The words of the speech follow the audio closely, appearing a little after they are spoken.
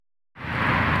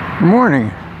Morning,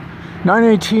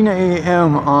 9:18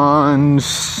 a.m. on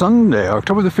Sunday,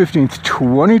 October the 15th,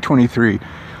 2023,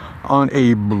 on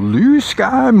a blue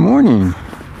sky morning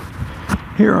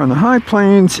here on the high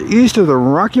plains east of the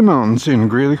Rocky Mountains in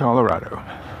Greeley, Colorado.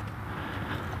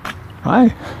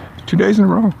 Hi, 2 days in a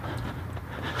row.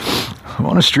 I'm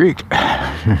on a streak.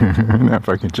 If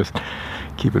I can just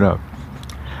keep it up.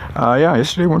 Yeah,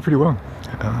 yesterday went pretty well.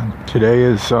 Today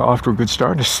is off to a good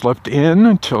start. I slept in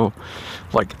until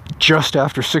like just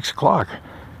after 6 o'clock.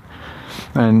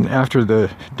 And after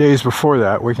the days before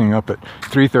that, waking up at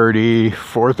 3:30,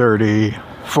 4:30,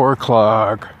 4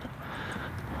 o'clock,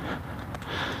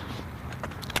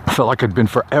 felt like it'd been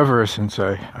forever since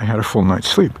I had a full night's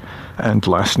sleep. And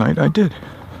last night I did.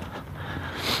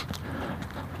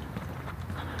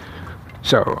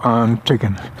 So I'm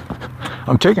taking it.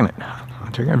 I'm taking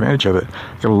advantage of it.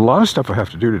 Got a lot of stuff I have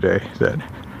to do today that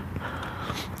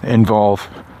involve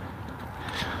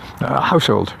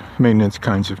household maintenance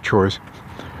kinds of chores.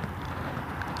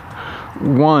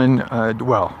 One,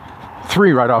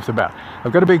 three right off the bat.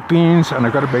 I've got to bake beans and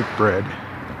I've got to bake bread.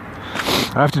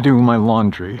 I have to do my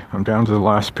laundry. I'm down to the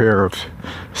last pair of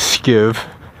skiv.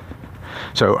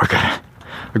 So I've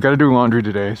got to do laundry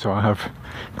today, so I'll have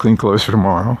clean clothes for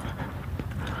tomorrow.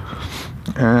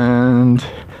 And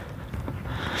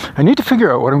I need to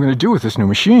figure out what I'm going to do with this new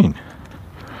machine.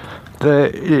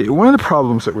 One of the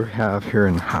problems that we have here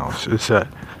in the house is that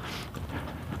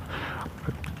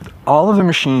all of the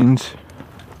machines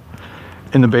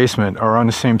in the basement are on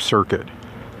the same circuit.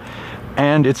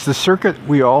 And it's the circuit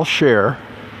we all share.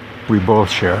 We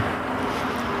both share.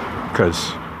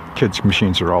 Because kids'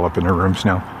 machines are all up in their rooms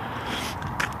now.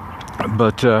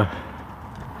 But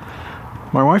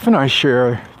my wife and I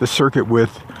share the circuit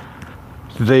with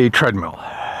the treadmill.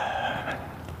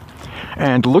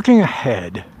 And looking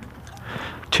ahead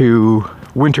to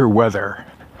winter weather,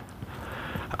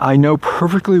 I know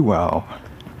perfectly well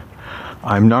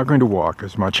I'm not going to walk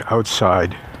as much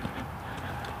outside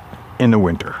in the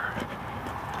winter.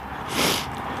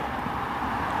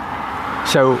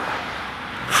 So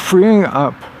freeing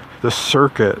up the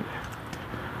circuit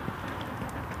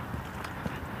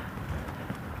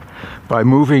by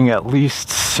moving at least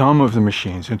some of the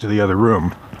machines into the other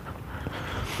room,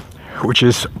 which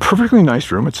is a perfectly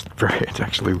nice room. It's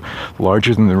actually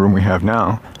larger than the room we have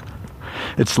now.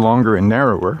 It's longer and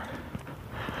narrower,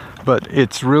 but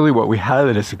it's really what we had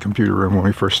it as a computer room when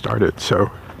we first started. So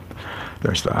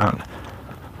there's that.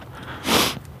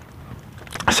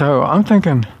 So I'm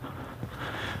thinking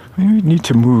maybe we need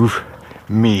to move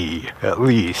me at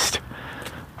least.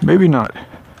 Maybe not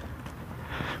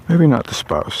the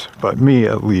spouse, but me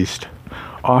at least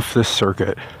off this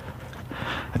circuit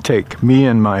and take me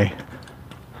and my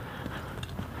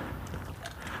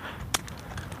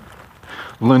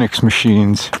Linux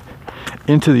machines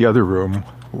into the other room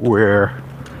where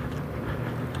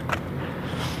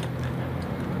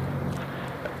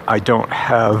I don't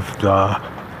have the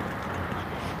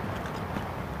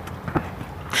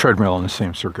treadmill on the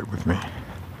same circuit with me.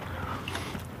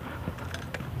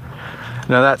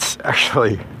 Now that's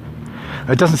actually,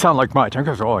 it doesn't sound like much. I'm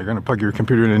going to say, you're going to plug your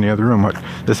computer in the other room.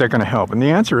 Is that going to help? And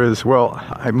the answer is,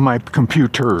 my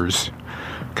computers,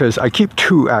 because I keep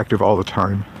 2 active all the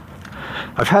time.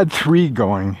 I've had 3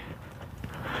 going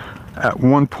at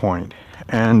one point,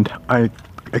 and I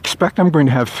expect I'm going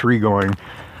to have 3 going,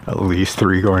 at least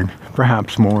 3 going,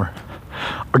 perhaps more,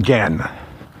 again.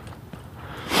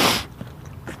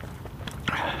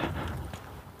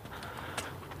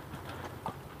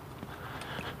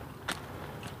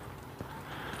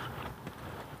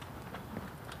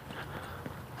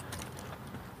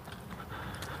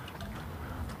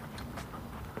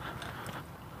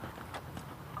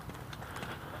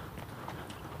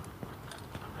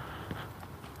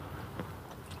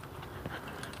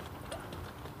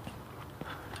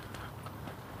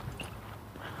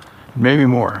 Maybe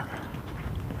more.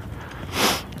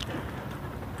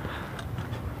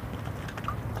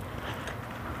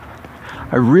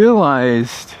 I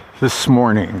realized this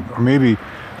morning, or maybe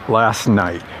last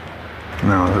night.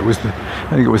 No, I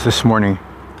think it was this morning.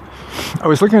 I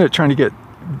was looking at trying to get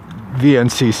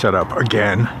VNC set up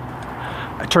again.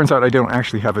 It turns out I don't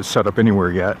actually have it set up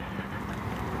anywhere yet.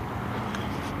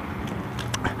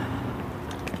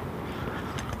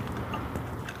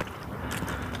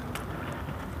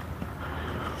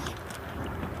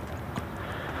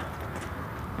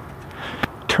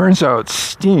 Turns out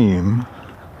Steam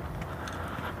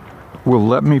will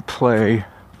let me play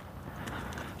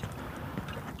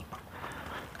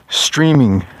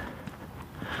streaming.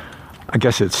 I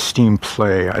guess it's Steam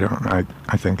Play. I don't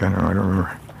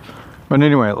remember. But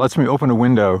anyway, it lets me open a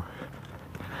window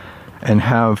and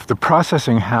have the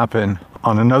processing happen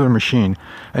on another machine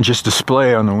and just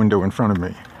display on the window in front of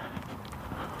me.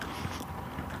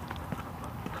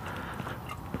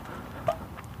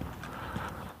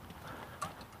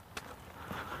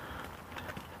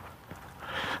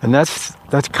 And that's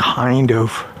kind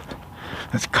of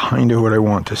what I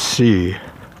want to see.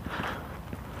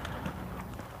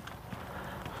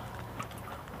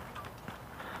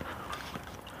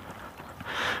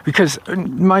 Because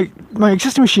my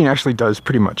existing machine actually does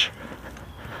pretty much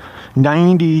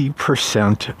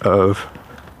 90% of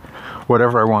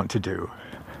whatever I want to do.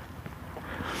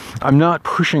 I'm not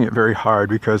pushing it very hard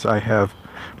because I have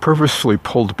purposefully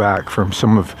pulled back from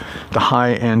some of the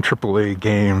high-end AAA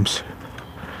games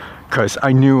because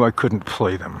I knew I couldn't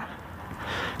play them.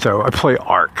 So I play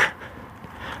Ark.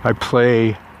 I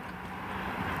play,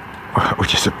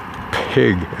 which is a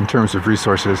pig in terms of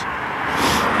resources,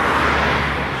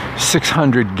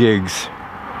 600 gigs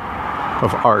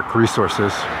of Ark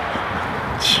resources.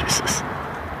 Jesus.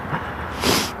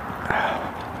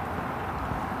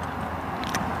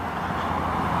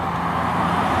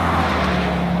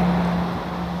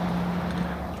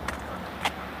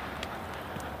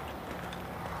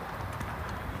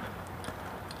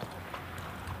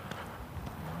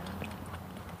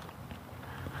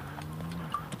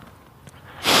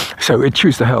 So it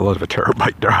chews the hell out of a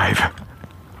terabyte drive.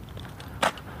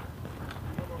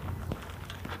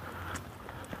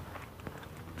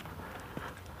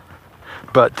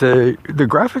 But the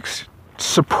graphics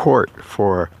support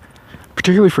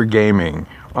particularly for gaming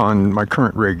on my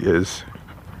current rig is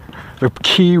the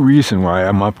key reason why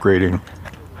I'm upgrading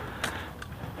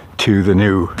to the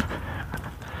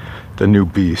new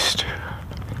beast.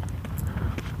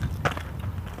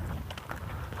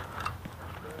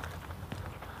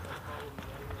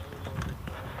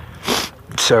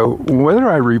 So whether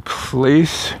I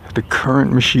replace the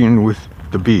current machine with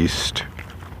the beast.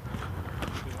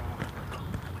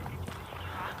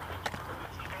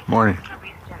 Morning.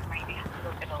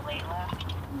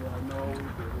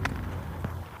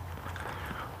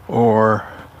 Or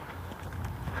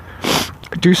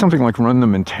do something like run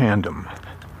them in tandem.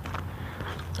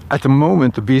 At the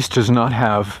moment, the beast does not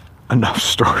have enough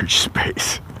storage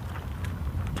space.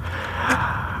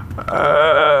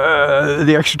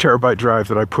 The extra terabyte drive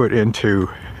that I put into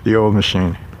the old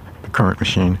machine, the current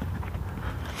machine,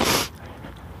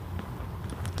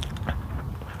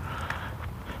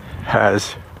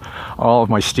 has all of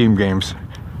my Steam games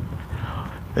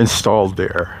installed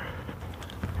there.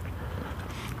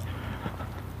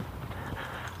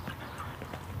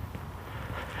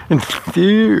 In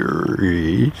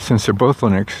theory, since they're both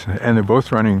Linux and they're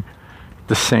both running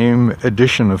the same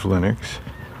edition of Linux,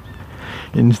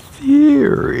 in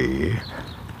theory,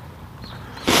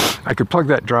 I could plug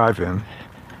that drive in,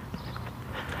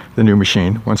 the new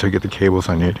machine, once I get the cables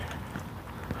I need,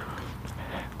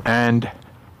 and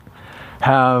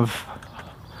have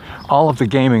all of the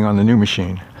gaming on the new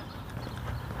machine,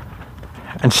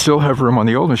 and still have room on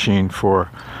the old machine for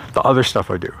the other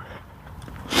stuff I do.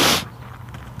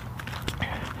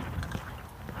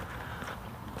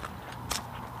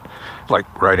 Like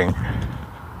writing.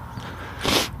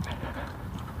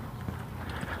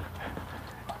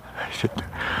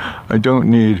 I don't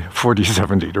need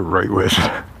 4070 to write with.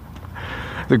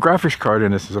 The graphics card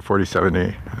in this is a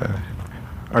 4070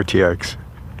 RTX.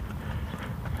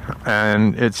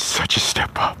 And it's such a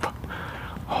step up.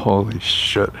 Holy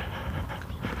shit.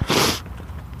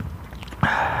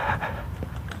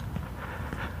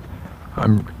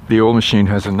 The old machine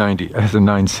has a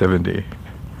 970.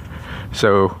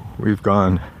 So we've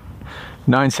gone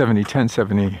 970,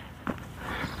 1070. I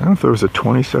don't know if there was a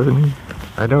 2070.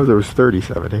 I know there was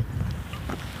 3070.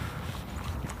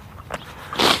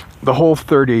 The whole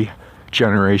 30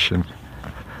 generation.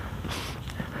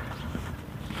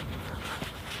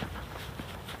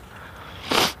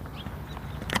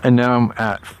 And now I'm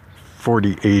at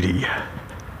 4080.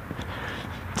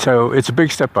 So it's a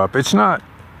big step up. It's not,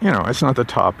 it's not the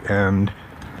top end.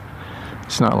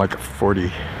 It's not like a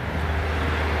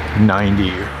 4090.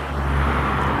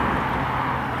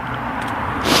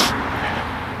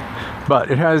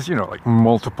 But it has, like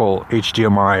multiple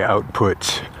HDMI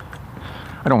outputs.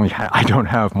 I don't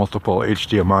have multiple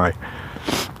HDMI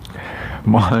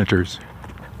monitors.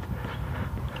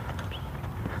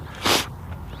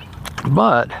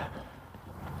 But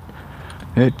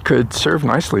it could serve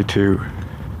nicely to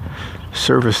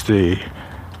service the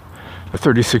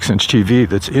 36-inch TV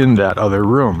that's in that other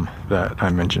room that I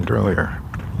mentioned earlier.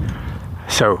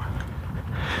 So,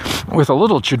 with a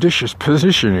little judicious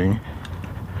positioning,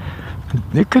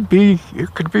 it could be a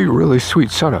really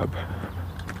sweet setup.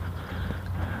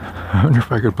 I wonder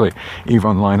if I could play EVE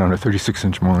Online on a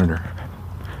 36-inch monitor.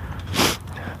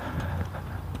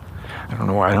 I don't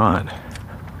know why not.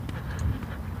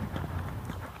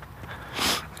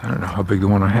 I don't know how big the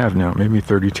one I have now. Maybe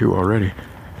 32 already.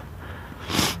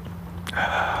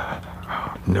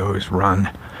 Nose run.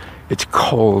 It's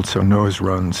cold, so nose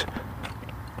runs.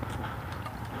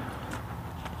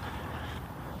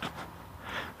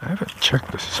 I haven't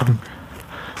checked the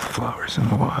sunflowers in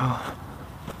a while.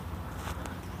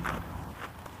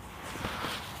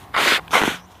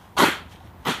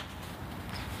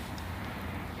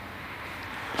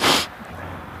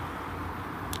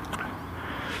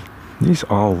 These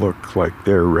all look like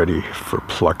they're ready for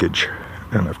pluckage.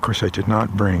 And of course I did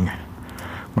not bring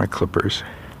my clippers.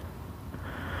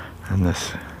 And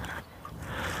this,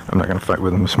 I'm not going to fight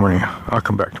with them this morning. I'll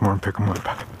come back tomorrow and pick them up.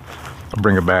 I'll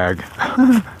bring a bag.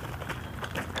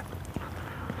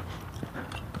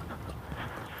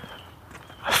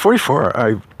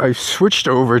 44, I switched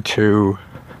over to,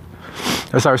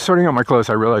 as I was sorting out my clothes,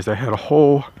 I realized I had a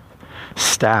whole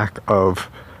stack of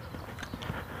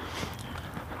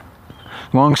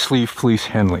long sleeve fleece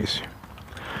Henleys.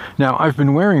 Now, I've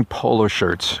been wearing polo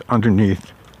shirts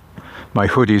underneath my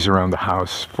hoodies around the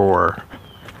house for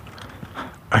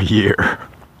a year.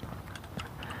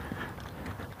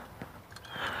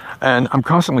 And I'm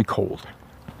constantly cold.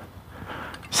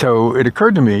 So it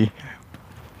occurred to me,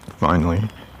 finally,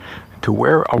 to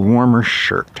wear a warmer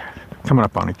shirt. Coming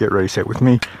up on it, get ready, say it with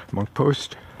me. Monk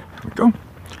Post. Here we go.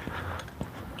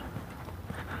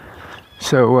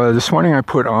 So this morning I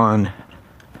put on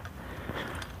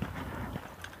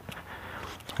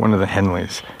one of the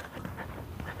Henleys.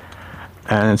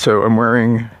 And so I'm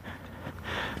wearing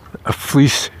a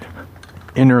fleece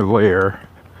inner layer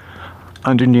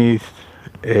underneath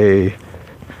a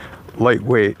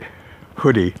lightweight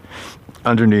hoodie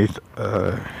underneath,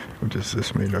 what is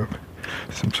this made of?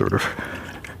 Some sort of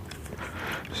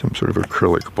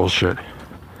acrylic bullshit.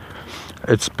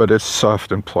 But it's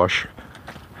soft and plush.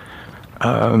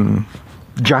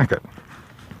 Jacket.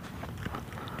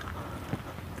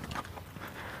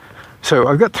 So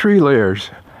I've got 3 layers,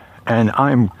 and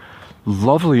I'm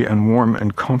lovely and warm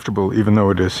and comfortable, even though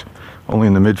it is only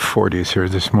in the mid-40s here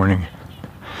this morning.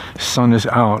 Sun is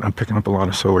out. I'm picking up a lot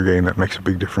of solar gain. That makes a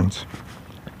big difference.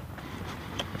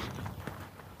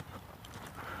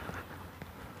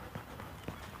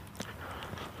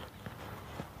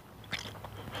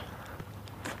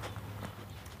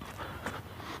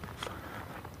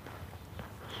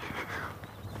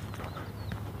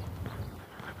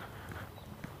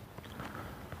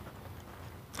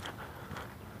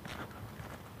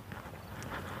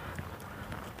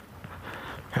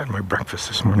 Had my breakfast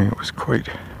this morning. It was quite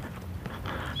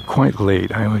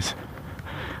late. I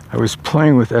was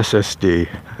playing with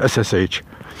SSH,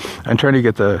 and trying to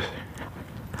get the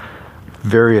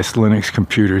various Linux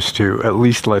computers to at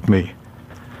least let me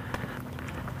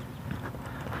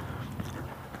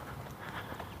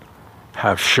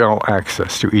have shell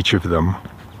access to each of them.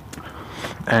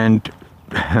 And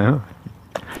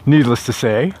needless to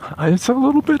say, it's a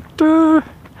little bit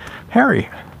hairy.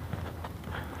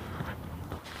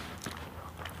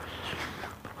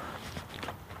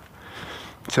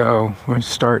 So we're going to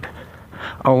start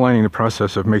outlining the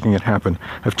process of making it happen.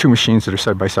 I have 2 machines that are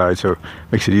side by side, so it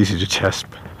makes it easy to test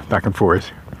back and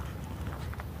forth.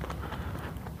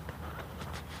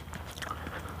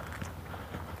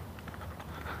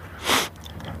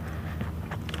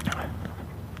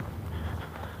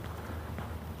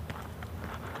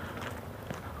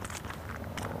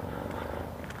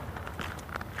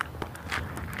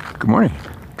 Good morning.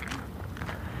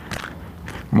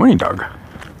 Good morning, dog.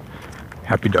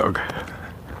 Happy dog.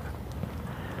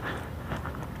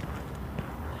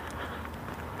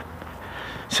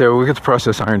 So we get the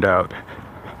process ironed out,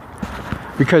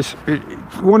 because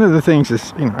one of the things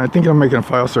is, I think I'm making a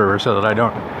file server so that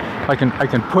I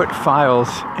can put files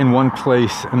in one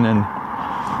place, and then,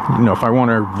 if I want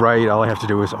to write, all I have to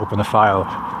do is open the file.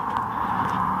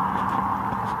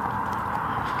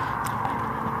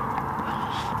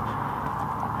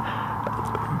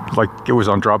 Like it was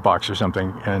on Dropbox or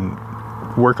something, and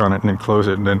work on it and then close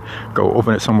it and then go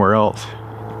open it somewhere else.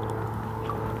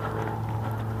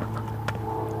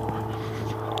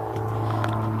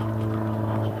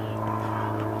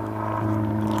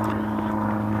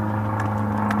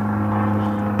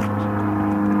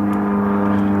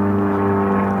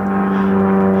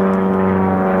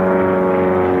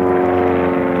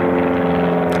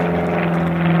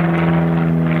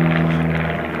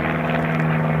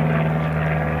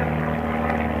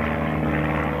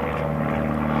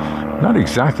 Not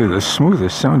exactly the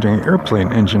smoothest sounding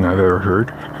airplane engine I've ever heard.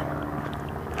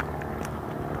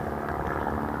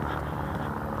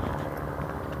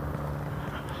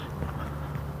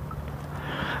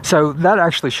 So that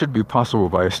actually should be possible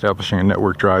by establishing a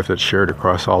network drive that's shared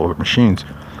across all of the machines.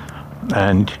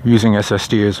 And using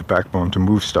SSD as a backbone to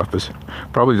move stuff is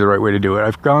probably the right way to do it.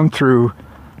 I've gone through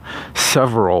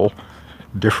several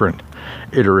different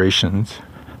iterations.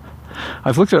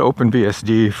 I've looked at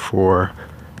OpenBSD or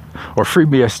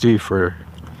FreeBSD for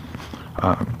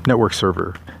network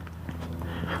server,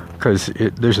 because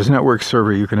there's this network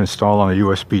server you can install on a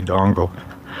USB dongle.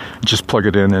 Just plug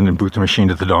it in and then boot the machine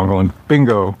to the dongle, and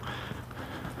bingo,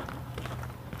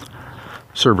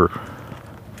 server.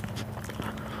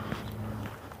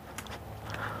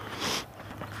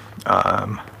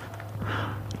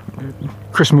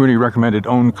 Chris Mooney recommended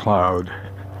OwnCloud.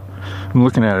 I'm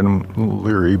looking at it, I'm a little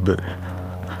leery, but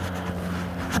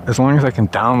as long as I can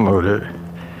download it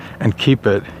and keep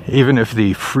it, even if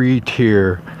the free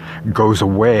tier goes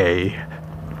away,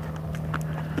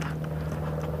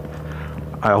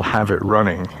 I'll have it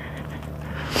running.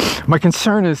 My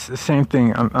concern is the same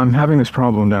thing. I'm having this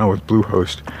problem now with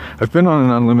Bluehost. I've been on an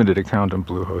unlimited account on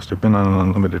Bluehost. I've been on an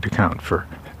unlimited account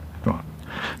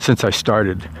since I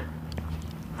started.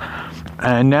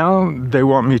 And now they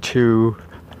want me to,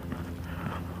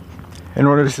 in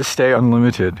order to stay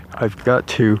unlimited, I've got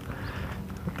to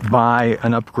buy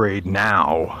an upgrade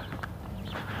now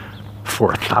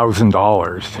for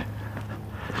 $1,000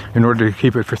 in order to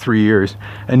keep it for 3 years.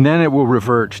 And then it will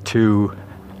revert to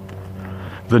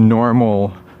the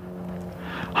normal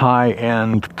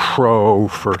high-end Pro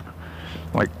for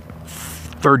like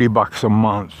 $30 a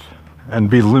month and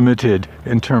be limited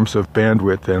in terms of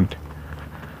bandwidth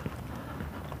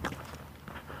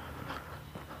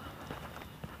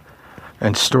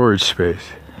and storage space.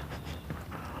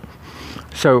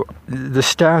 So the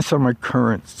stats on my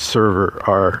current server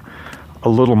are a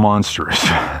little monstrous.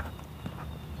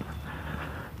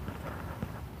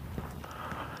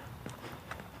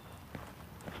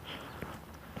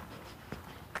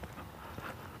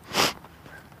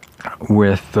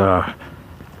 With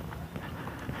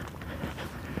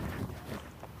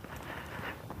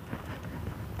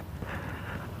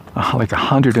like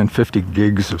 150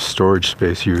 gigs of storage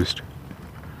space used.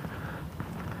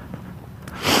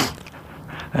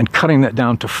 And cutting that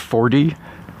down to 40,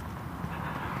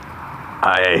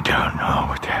 I don't know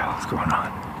what the hell is going on.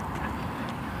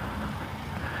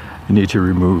 I need to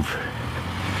remove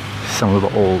some of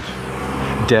the old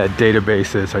dead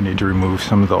databases. I need to remove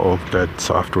some of the old dead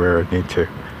software. I need to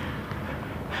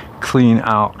clean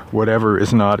out whatever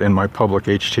is not in my public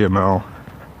HTML,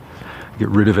 get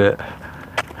rid of it,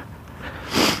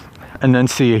 and then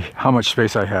see how much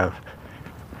space I have,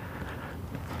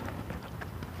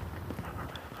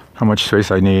 how much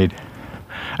space I need,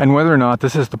 and whether or not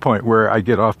this is the point where I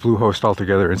get off Bluehost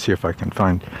altogether and see if I can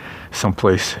find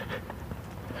someplace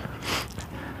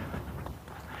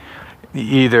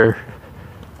either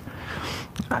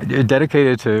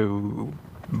dedicated to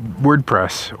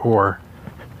WordPress or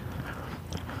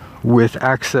with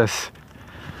access.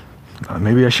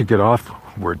 Maybe I should get off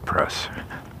WordPress.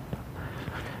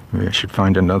 Maybe I should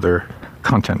find another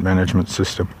content management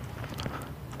system.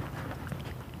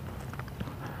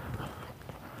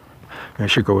 I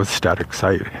should go with static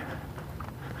site.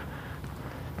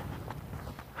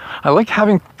 I like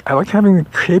having the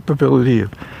capability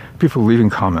of people leaving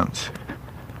comments,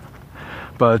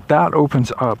 but that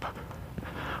opens up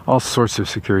all sorts of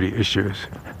security issues.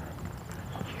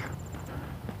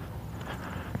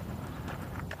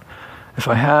 If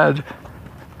I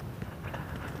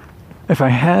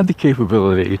had the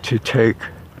capability to take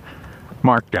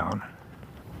Markdown,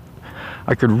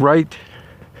 I could write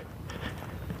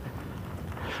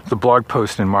the blog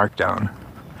post in Markdown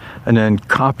and then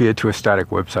copy it to a static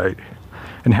website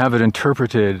and have it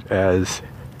interpreted as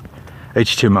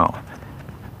HTML.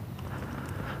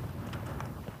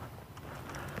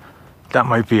 That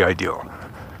might be ideal.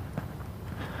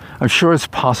 I'm sure it's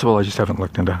possible, I just haven't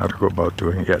looked into how to go about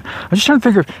doing it yet. I'm just trying to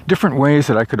think of different ways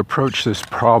that I could approach this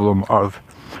problem of,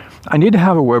 I need to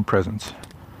have a web presence.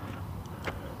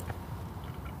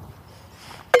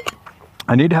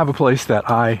 I need to have a place that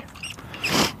I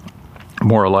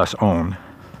more or less own.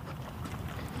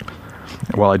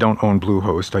 While I don't own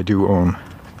Bluehost, I do own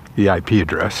the IP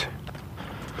address.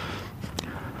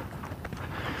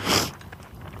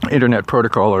 Internet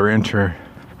protocol or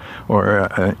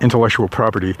intellectual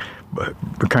property, but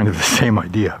kind of the same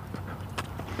idea.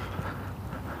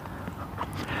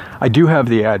 I do have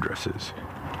the addresses.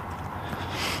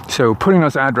 So putting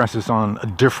those addresses on a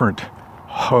different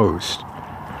host,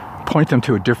 point them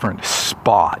to a different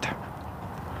spot.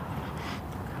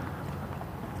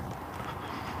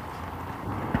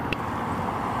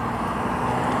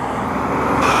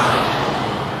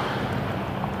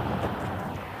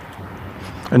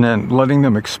 and then letting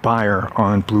them expire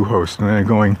on Bluehost, and then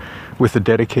going with a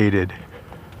dedicated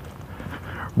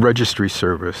registry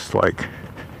service, like,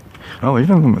 oh,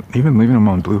 even leaving them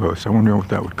on Bluehost, I wonder what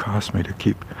that would cost me to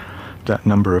keep that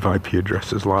number of IP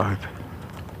addresses live.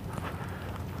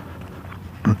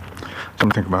 Something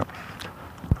to think about.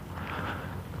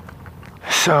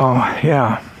 So,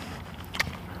 yeah.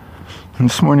 And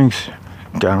this morning's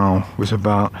down was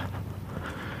about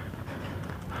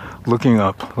looking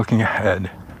up, looking ahead,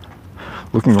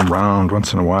 looking around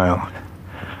once in a while.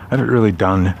 I haven't really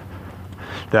done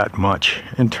that much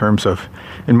in terms of,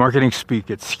 in marketing speak,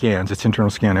 it's scans, it's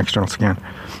internal scan, external scan.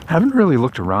 I haven't really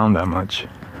looked around that much.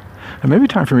 And maybe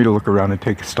time for me to look around and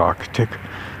take stock,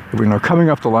 coming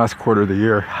up the last quarter of the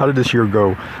year, how did this year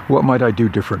go? What might I do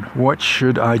different? What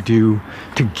should I do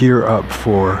to gear up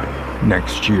for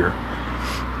next year?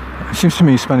 It seems to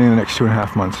me spending the next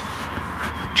 2.5 months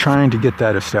trying to get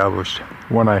that established,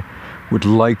 what I would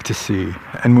like to see,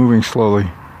 and moving slowly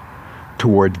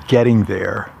toward getting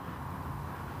there.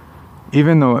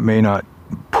 Even though it may not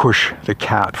push the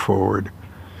cat forward,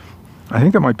 I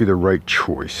think that might be the right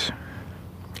choice.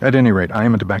 At any rate, I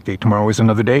am at the back gate. Tomorrow is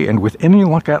another day, and with any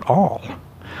luck at all,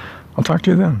 I'll talk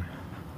to you then.